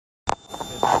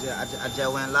I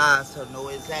just went live, so know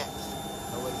exact.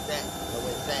 Know exact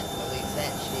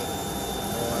shit.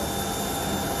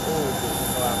 Oh, you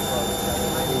know I fuck with that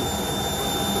lady.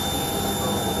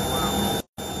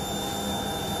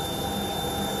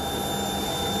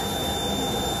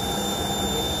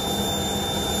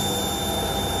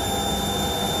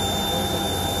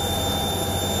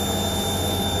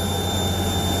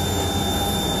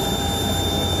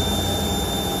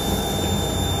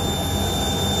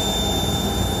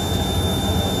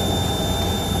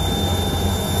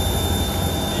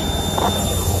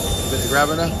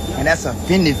 Grabbing her? And that's a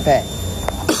Fendi fact.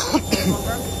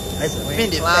 That's a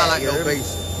Fendi fact. Like your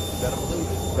base. Better believe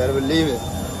it. Better believe it.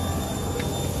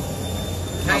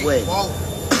 My way.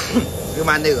 Look at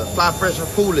my nigga. Fly fresh and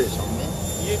foolish.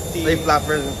 They fly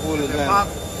fresh and foolish.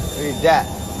 Read that.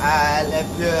 I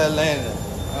left your Atlanta.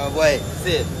 Wait,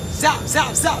 sit. Stop.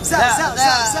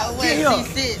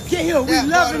 Get here. We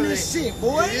loving this shit,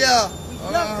 boy. Yeah.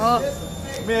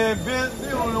 Man, Ben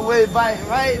on the way back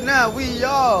right now. We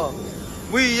y'all.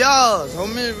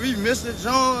 Homie, we Mr.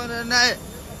 John tonight.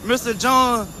 Mr.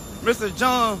 John,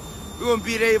 we gonna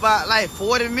be there about like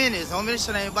 40 minutes. Homie, this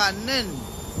shit ain't about nothing.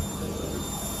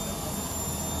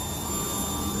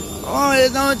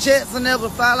 Always on jets and never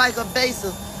fly like a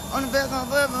baser. On the back of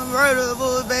my murder,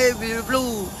 baby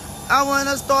blue. I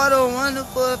wanna start a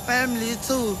wonderful family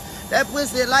too. That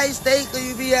pussy light steak,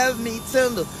 you be having me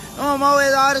tender. I'm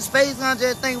always out of space, I'm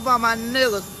just thinking about my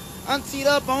niggas. I'm teed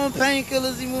up on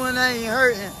painkillers even when I ain't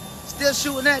hurting. Still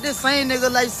shooting at this same nigga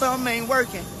like something ain't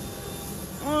working.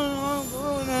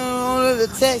 Only the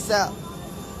text out.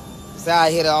 So I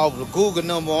hit it off the Google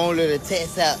number, only the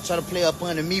text out. Try to play up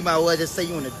under me, my word, just say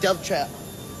you in a death trap.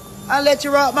 I let you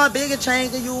rock my bigger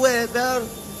chain cause you wear it better.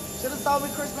 Should've saw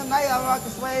me Christmas night, I rock the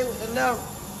suede with the leather.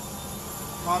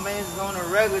 My man's on a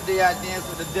regular day, I dance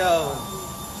with the devil.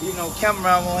 You know,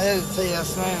 camera won't hesitate, I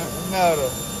swear, no matter.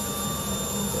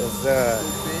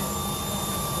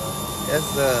 Yes,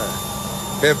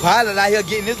 Ben Pilot out here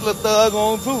getting this little thug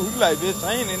on too. He like, bitch,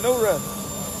 I ain't in no rush.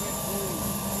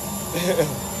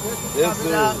 Yes,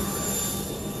 sir.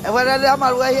 And what I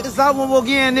might well hit this out one more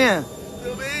again then.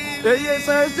 Yes,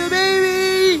 sir, it's the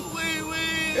baby.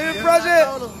 In the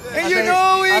project. And you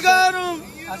know we got him.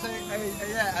 I say, hey,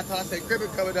 I thought I said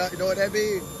Cribbin coming out. You know what that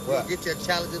means? What? You'll get your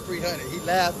Challenger 300. He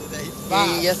laughed at that. He's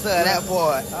fine. Yes, sir, that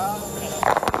part.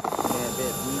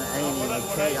 I ain't even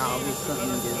tell y'all me something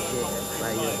in this shit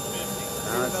right here.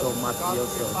 I told my feel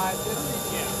so.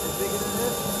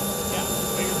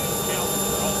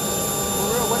 For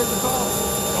real, what is it called?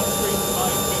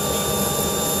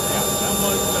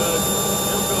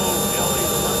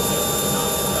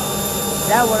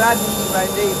 That's what I need right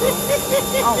there, bro.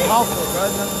 I'm hawker, bro.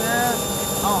 You know what I'm saying?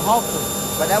 I'm hawker.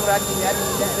 But that's what I need. I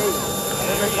need that day.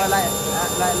 Like,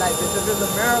 if it's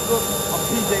America, I'm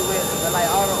PJ with it. But like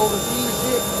all the overseas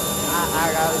shit,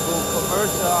 I gotta go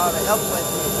commercial, all the airport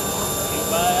shit.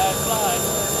 Buy that fly.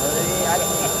 I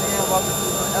can't stand walking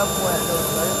through the airport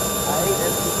though, sir. I hate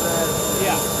that shit, sir.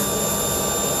 Yeah.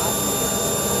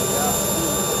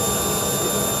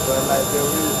 But like, they're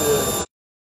really good.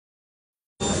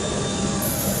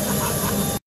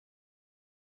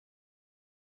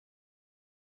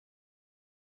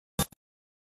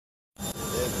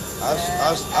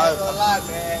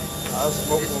 I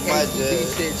smoke with my judge.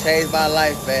 This shit changed my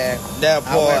life, man. That I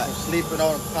went part. from sleeping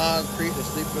on concrete to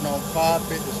sleeping on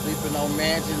carpet to sleeping on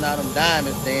mansions. Now them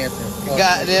diamonds dancing.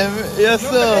 Goddamn it. Yes,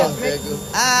 sir.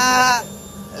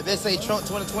 Nigga. If they say Trump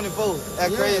 2024,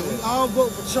 that's crazy. I don't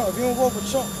vote for Trump. If you don't vote for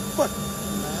Trump, fuck.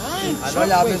 I know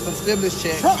y'all missed some stimulus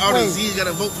checks. Trump way. Z's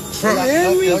gotta vote for Trump.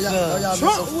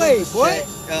 Trump way, boy.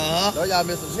 Know y'all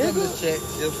missed some stimulus checks.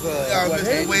 Yes, sir. Y'all missed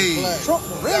the wave. Trump,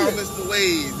 Y'all really? missed the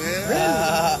wave,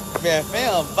 man. Man,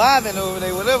 fam, vibing over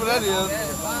there, whatever that is.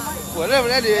 Whatever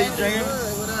that is, you drinking.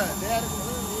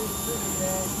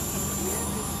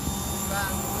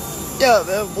 Yeah,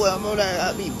 man, boy, I'm over there.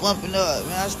 I be bumping up,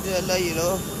 man. I still love you,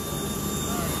 though.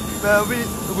 Man,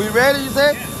 we ready, you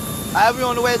said? All right, we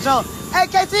on the way to jump. Hey,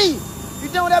 KT, you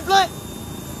done with that blunt?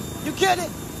 You killed it?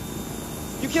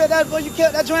 You killed that, boy? You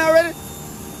killed that joint already?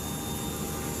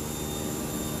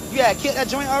 You had killed that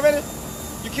joint already?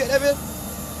 You killed that bitch?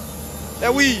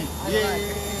 That weed? Yeah.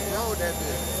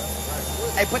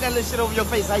 Hey, put that little shit over your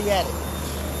face. How you had it?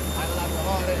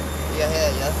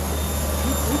 Yeah.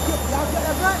 Y'all killed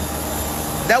that blunt?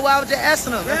 That's why I was just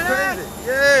asking him. That's crazy.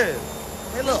 Yeah.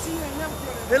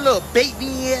 Hey, look,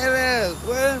 baby ass,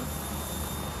 boy.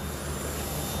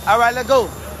 All right, let's go.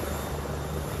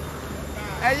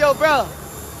 Hey, yo, bro.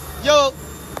 Yo.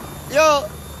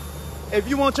 If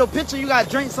you want your picture, you gotta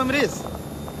drink some of this.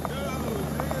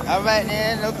 All right,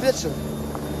 man, no picture.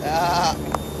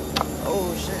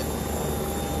 Oh shit.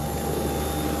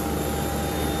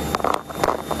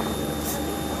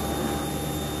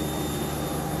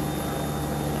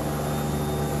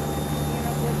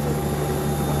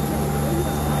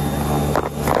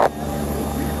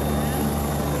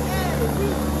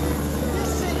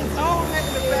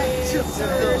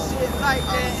 Like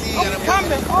that. I'm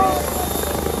coming.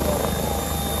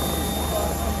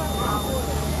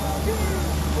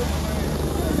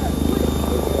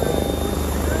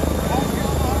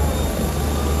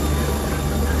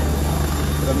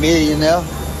 A millionaire.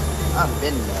 I've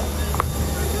been there.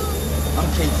 I'm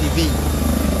KTV.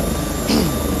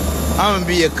 I'm gonna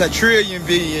be a quadrillion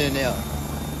billionaire.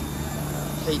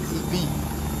 KTV.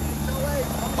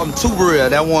 I'm too real.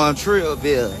 That one trill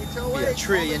bill. Be a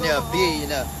trillionaire,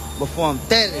 billionaire. Before I'm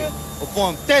 30. Before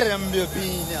I'm 30, I'm gonna be a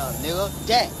billionaire, nigga.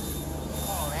 Jack.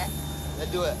 All right.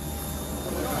 Let's do it.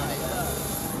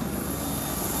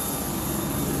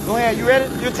 Go ahead, you ready?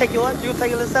 You'll take your one? You'll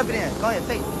take a little step in. Go ahead,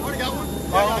 take it. Already got one.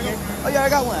 Oh, okay. Oh, yeah, I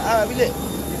got one. All right, we lit.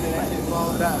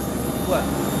 What?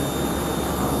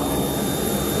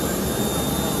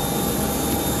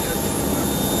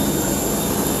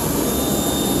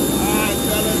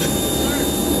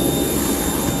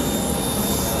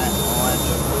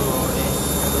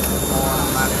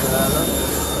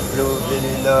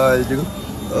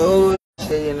 Oh,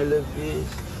 stay in the little fish.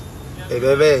 Hey,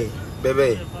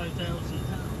 baby.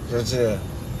 That's it.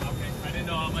 Okay, I didn't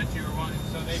know how much you were wanting,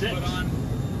 so they put on.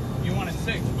 You wanted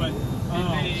 6, but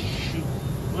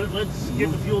let's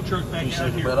get the fuel truck back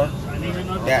out here. I need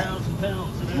another 1,000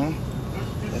 pounds.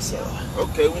 That's it.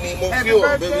 Okay, we need more fuel.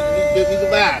 Baby, we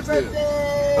can buy still.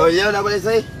 Oh yeah, that's what they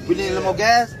say. We need a little more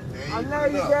gas. I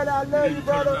love you, brother. I love you,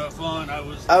 brother.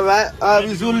 All right,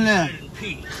 we zooming in.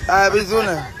 All right, we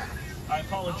zooming. I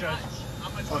apologize.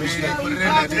 Oh, you ain't put it in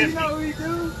there, did you? You know we do.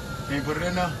 You ain't put it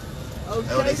in there?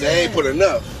 Okay. They ain't put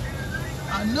enough.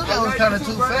 I knew that was kind of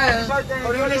too fast.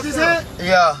 Oh, you want this head?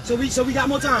 Yeah. So we got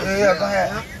more time. Yeah, go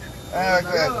ahead.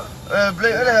 Okay.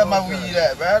 Blake, where the hell my weed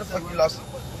at, bro? How the fuck you lost it?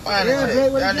 Man, Yeah,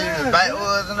 Blake, what y'all you niggas got?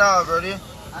 backwoods and all, bro. I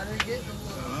didn't get the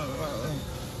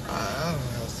I don't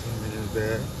know how some of this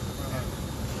bad.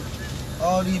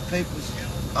 all these papers.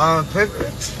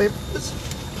 Papers.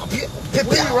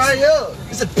 We right here.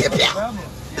 It's a pip-out.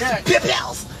 It's a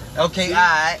pip-out. Okay,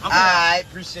 alright.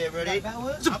 Appreciate it, buddy.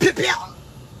 It's a pip-out.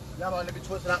 Y'all let me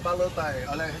twist it out my little thing.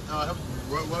 I'll let him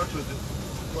twist it.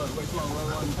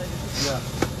 Yeah.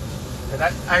 I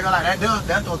ain't gonna lie,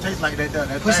 that don't taste like that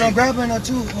does. Put some grabber in there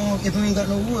too. If we ain't got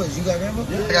no woods, you got grabber?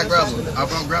 Yeah, I got gravel. I'm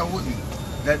gonna grab with me.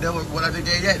 That what I did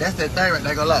there, that's that thing right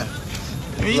there, gonna lie.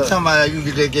 You talking about you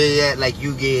get that gay at like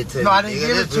you get to. No, I didn't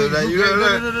give it to you. No,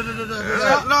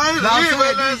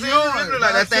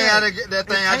 that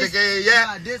thing I just gave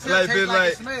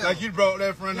like you brought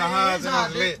that from the house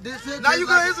and it's lit. Now you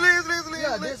go, it's lit.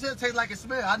 Yeah, this here tastes like it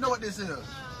smell. I know what this is.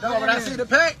 No, when I see the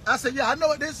pack, I said, yeah, I know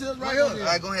what this is right here. All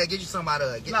right, go ahead, get you some out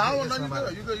of it. No, I don't know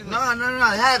you good. No,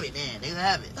 have it then. Nigga,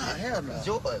 have it. Nah, hell no. It's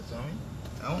yours, homie.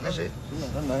 I don't want that shit.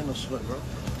 No, ain't no sweat, bro.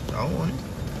 I don't want it.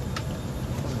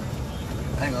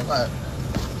 I ain't gonna lie.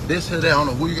 This here, that, I don't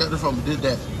know who you got this from, but did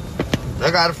that. I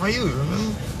got it from you,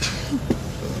 remember?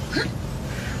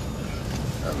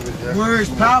 Words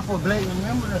powerful, Blake.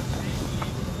 Remember that.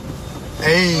 I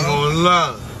ain't gonna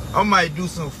lie. I might do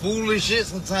some foolish shit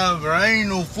sometimes, but I ain't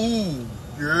no fool.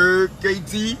 You're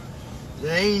KT.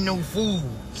 There ain't no fool.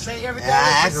 Say everything.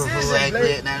 I can fool like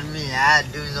that. Now, I mean, I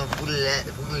do some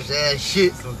foolish ass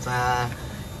shit sometimes.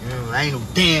 You know, I ain't no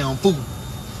damn fool.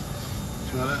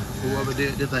 Whoever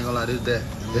did this ain't gonna lie, this that.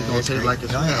 This gonna taste like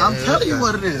it's. I'm telling you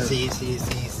what it is. See,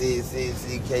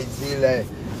 KT like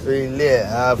really lit.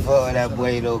 I fuck with that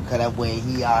boy though, cause that boy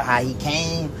how he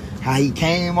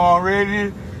came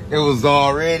already. It was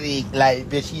already like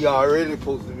bitch. He already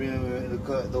supposed to be in the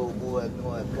cut those boys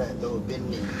doing cut those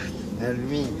business. You know what I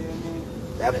mean?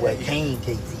 That boy came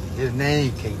KT. His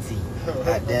name KT.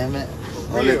 God damn it.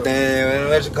 Only thing,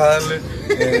 what you call it?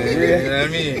 You know what I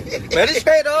mean? But it's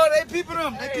straight though. They peeping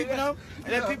them.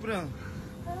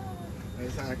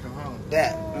 Next time I come home.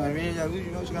 That. You know what I mean? You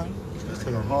know what you got? Let's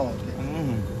take them home.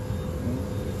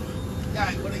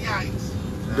 Yikes, what a yikes.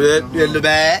 Good. You in the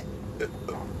bag?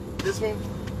 This one?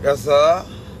 Yes, sir.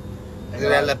 That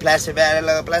little plastic bag, I ain't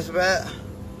gonna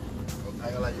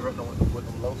lie, you rubbed them with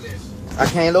them loafers. I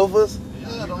can't loafers?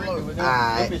 Yeah, them loafers.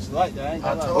 Alright. Like that. I ain't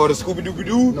gonna lie. Or the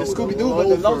Scooby-Doo? The Scooby-Doo, but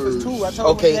the loafers too. I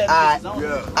told Okay, him alright.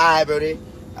 Yeah. Alright, buddy.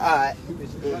 Alright.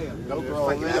 No, bro.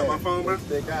 Like, you got my phone, bro?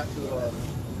 They got to.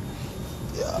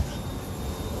 Yeah.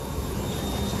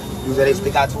 You said they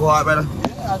stick out too hard, brother?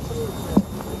 Yeah, I told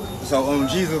you. So,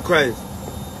 Jesus Christ.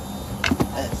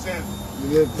 It's a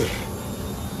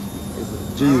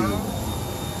Jesus.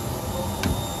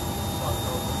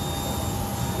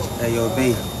 Hey, yo, B.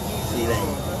 See that?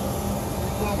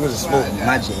 Where's the smoke with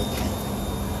my J?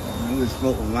 Where's the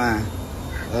smoke with mine?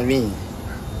 What I mean?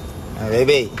 Hey,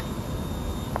 baby.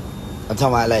 I'm talking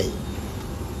about like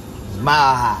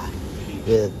mile high.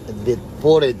 Bit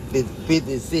 40, bit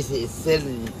 50, 60,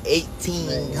 70,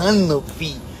 1,800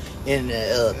 feet in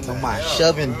the talking about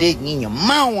shoving dick in your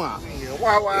mouth. You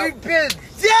bitch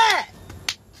that!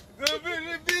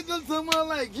 Bitch, I'm talking about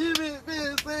like, give it,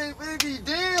 bitch, say, baby,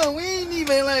 damn, we ain't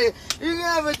even like, you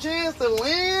have a chance to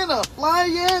land or fly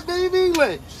yet, baby?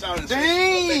 Like,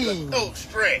 dang.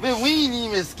 Man, we ain't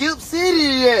even skip city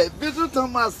yet. Bitch, I'm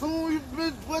talking about soon,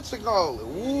 bitch, what you call it?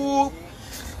 Whoop.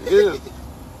 Yeah.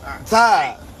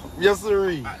 Tired. Yes,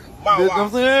 sirree. Bitch, I'm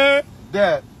saying?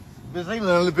 That. Bitch, ain't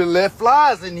nothing been left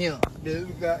flies in here.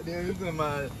 Bitch, goddamn, you talking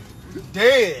about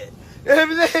dead.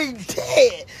 Everything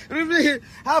dead.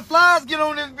 How flies get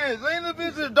on this bitch? Ain't the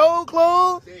bitch the door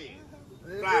closed? Bitch,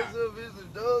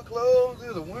 the door closed,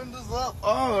 the windows up.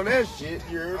 Oh, that shit.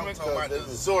 You heard me? I'm talking about the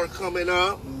Zor coming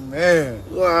up. Man.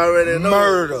 You already know.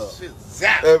 Murder. Shit,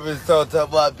 zap. That bitch talking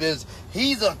about, bitch,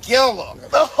 he's a killer.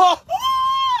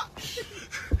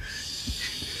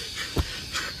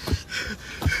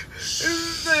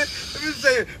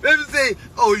 Let me say,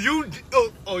 oh, you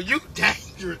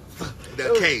dangerous.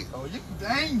 The K. Oh, you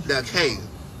dangerous. The K.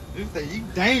 You say you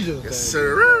dangerous. Yes,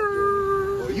 sir.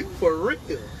 Oh, you for real.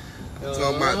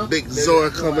 Talking about big Zor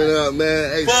coming up,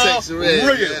 man. Hey, Sexy Red,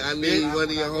 man. I need one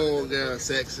of your homegirls,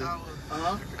 Sexy.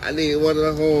 I need one of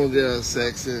the homegirls,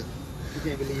 Sexy.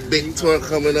 Big tour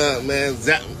coming up, man.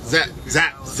 Zap, zap,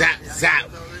 zap, zap, zap.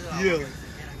 Yeah.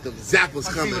 The zappers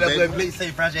coming, man. See what that baby. boy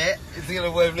say, Project? You see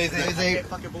what that boy say? I can't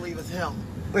fucking believe it's him.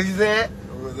 What you said?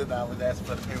 I was asking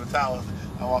for the paper towels.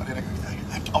 I walked in and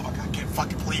oh my God, I can't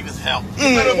fucking believe it's him.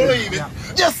 You better believe it.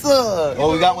 Yes, sir.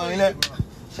 Oh, we got one in there?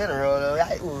 Shut up, though.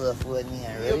 I ate wood for it in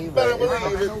here, really. You better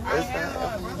believe it.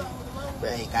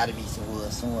 But it gotta be some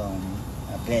wood somewhere on me.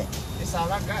 I bet. It's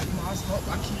all I got. You know, I smoke.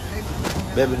 I keep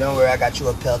paper. Baby, don't worry. I got you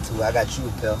a pill, too. I got you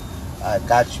a pill. I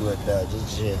got you a pill.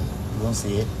 Just chill. You gonna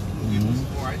see it.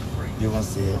 You gonna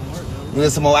see it. You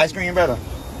want some more ice cream, brother?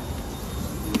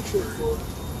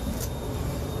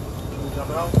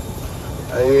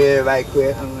 Oh, yeah, right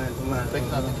quick. Come on.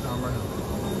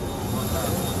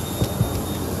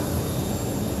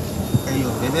 Hey, yo,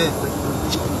 baby.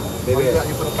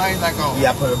 You put the thing back on.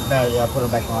 Yeah, I put it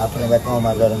back on. I put it back on,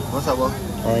 my brother. What's up, boy?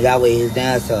 Yahweh, his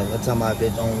dance up. I'm talking about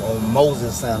bitch on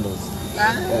Moses sandals.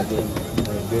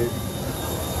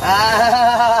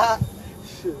 Ah!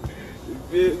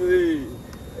 Baby.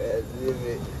 That's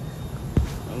it.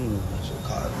 Should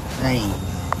call it name.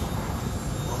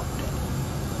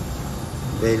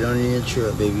 Baby, don't need a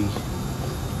trip, baby.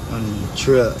 Don't need a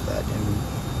trip, goddamn.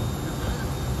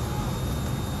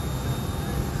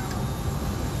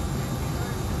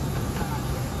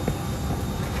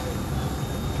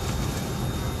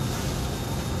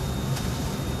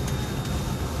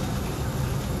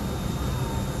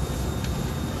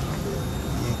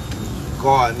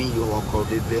 God, me, you walk off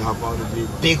this big, hop on this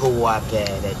big old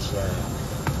iPad, that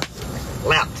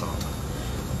laptop.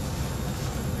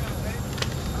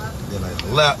 They're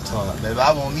like laptop, baby.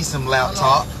 I want me some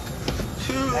laptop.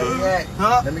 Hey,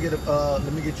 huh? Let me get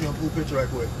you a blue picture right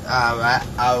quick. All right.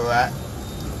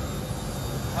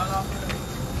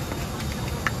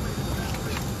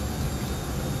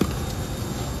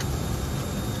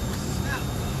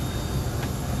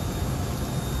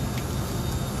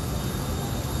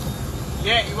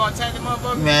 Yeah, you want to take the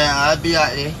motherfucker? Man, I'll be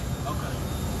out there.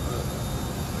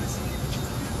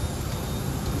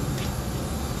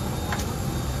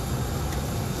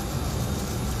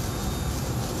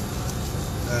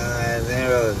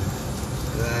 Zero.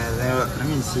 Let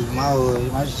me see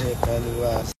my shit probably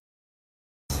was.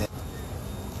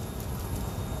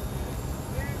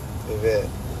 Baby,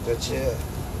 go chill.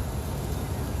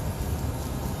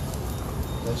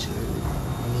 I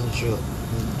need you.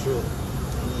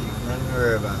 Nothing to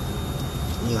worry about.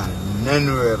 You got nothing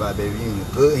to worry about, baby. You in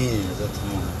good hands. That's the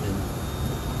one, baby.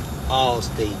 All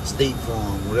state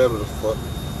farm, whatever the fuck.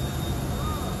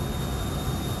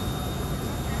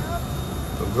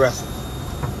 Progressive.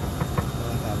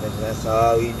 That's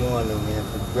all we doing, man.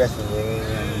 Progressive, baby.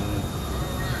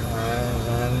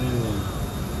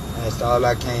 That's all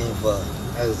I came for.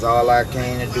 That's all I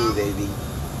came to do, baby.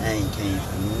 I ain't came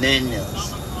for nothing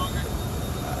else.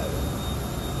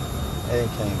 I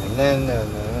ain't came for nothing else.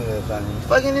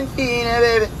 Fucking and feeding that,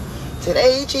 baby.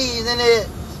 Today cheese in it.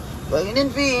 Fucking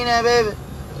and feeding that, baby.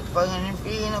 Fucking and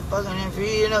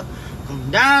feeding up. Come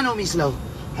down on me slow.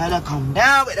 Had to come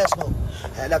down with that smoke.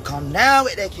 Had to come down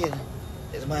with that killing.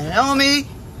 It's money on me.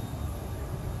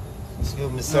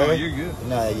 Excuse me, sir. No, you're good.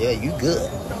 Nah, yeah, you good.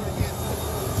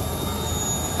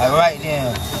 All right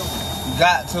then. You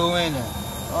got to in there.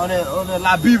 On that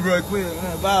La B real quick. On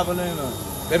that Bible in there.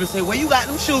 Baby say, where you got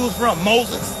them shoes from,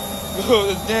 Moses?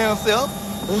 His damn self.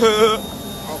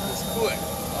 Off his foot.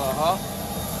 Uh-huh.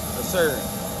 Yes, sir.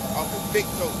 Off his big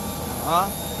toe. Uh-huh.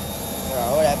 Yeah,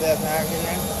 hold that bell back in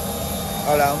there.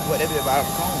 Hold on, I'm gonna put that bit out of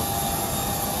the corner.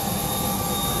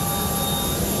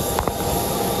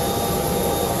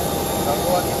 I'm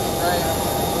going to the ground.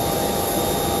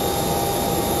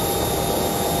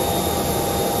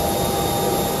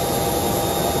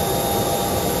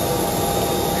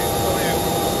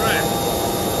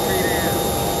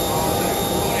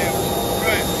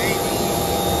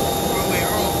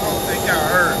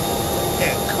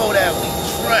 Kodak we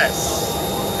trust.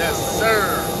 Yes, sir.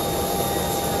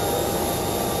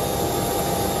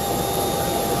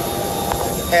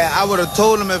 Yeah, I would have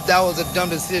told him if that was a dumb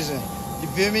decision. You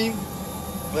feel me?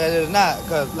 But it's not,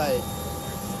 cause like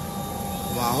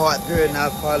my heart pure and I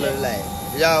follow like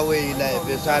Yahweh, like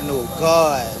bitch I know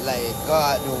God, like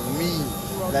God know me.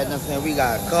 Like I'm saying, we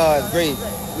got God's grace.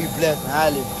 We blessed and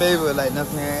highly favored, like I'm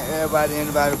saying,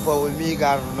 anybody fuck with me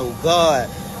gotta know God.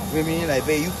 You feel me? Like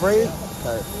babe, you pray?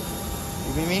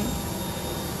 You feel me?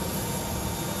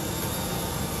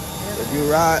 If you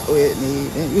ride with me,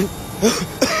 then you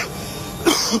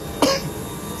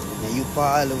then you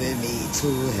follow with me to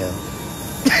hell.